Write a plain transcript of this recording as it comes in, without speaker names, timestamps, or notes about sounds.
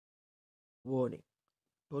Warning: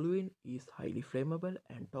 Toluene is highly flammable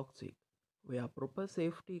and toxic. Wear proper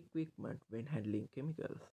safety equipment when handling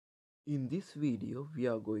chemicals. In this video, we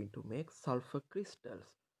are going to make sulfur crystals.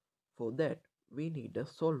 For that, we need a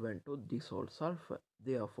solvent to dissolve sulfur.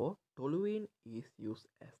 Therefore, toluene is used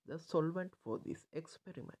as the solvent for this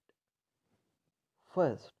experiment.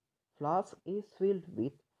 First, flask is filled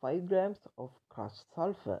with 5 grams of crushed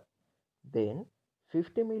sulfur. Then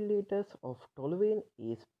 50 milliliters of toluene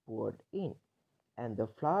is poured in and the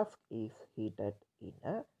flask is heated in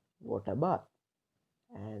a water bath.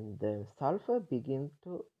 And the sulfur begins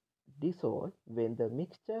to dissolve when the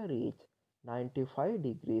mixture reaches 95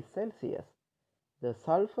 degrees Celsius. The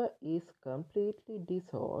sulfur is completely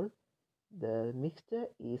dissolved. The mixture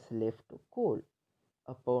is left to cool.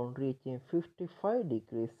 Upon reaching 55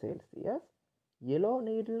 degrees Celsius, yellow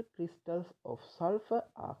needle crystals of sulfur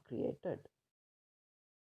are created.